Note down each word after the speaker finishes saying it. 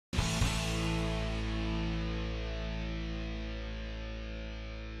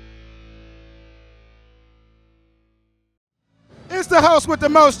the host with the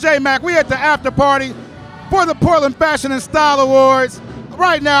most, J-Mac. We at the after party for the Portland Fashion and Style Awards.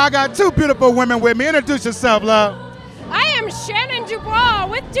 Right now, I got two beautiful women with me. Introduce yourself, love. I am Shannon Dubois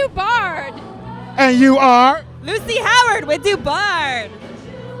with Dubard. And you are? Lucy Howard with Dubard.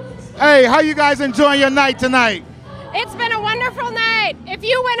 Hey, how you guys enjoying your night tonight? It's been a wonderful night. If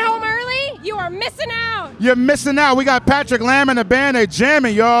you went home early, you are missing out. You're missing out. We got Patrick Lamb and the band. They're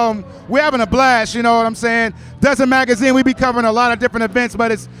jamming, y'all. We're having a blast, you know what I'm saying? Desert Magazine, we be covering a lot of different events,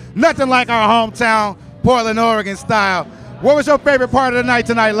 but it's nothing like our hometown, Portland, Oregon style. What was your favorite part of the night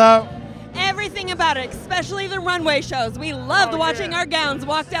tonight, love? Everything about it, especially the runway shows. We loved watching our gowns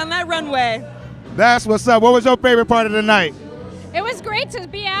walk down that runway. That's what's up. What was your favorite part of the night? It was great to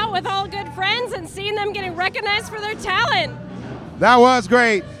be out with all good friends and seeing them getting recognized for their talent. That was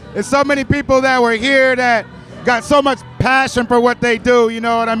great. There's so many people that were here that got so much passion for what they do, you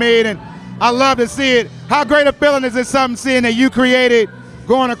know what I mean? And I love to see it. How great a feeling is it something seeing that you created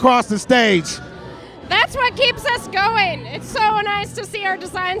going across the stage? That's what keeps us going. It's so nice to see our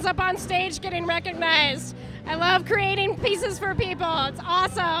designs up on stage getting recognized. I love creating pieces for people. It's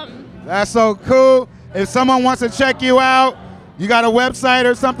awesome. That's so cool. If someone wants to check you out, you got a website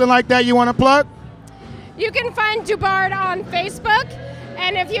or something like that you want to plug? You can find Dubard on Facebook,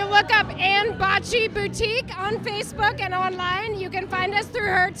 and if you look up Ann Bocci Boutique on Facebook and online, you can find us through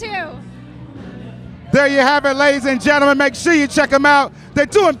her too. There you have it, ladies and gentlemen. Make sure you check them out. They're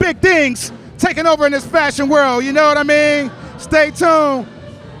doing big things, taking over in this fashion world, you know what I mean? Stay tuned.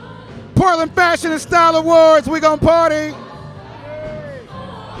 Portland Fashion and Style Awards, we gonna party.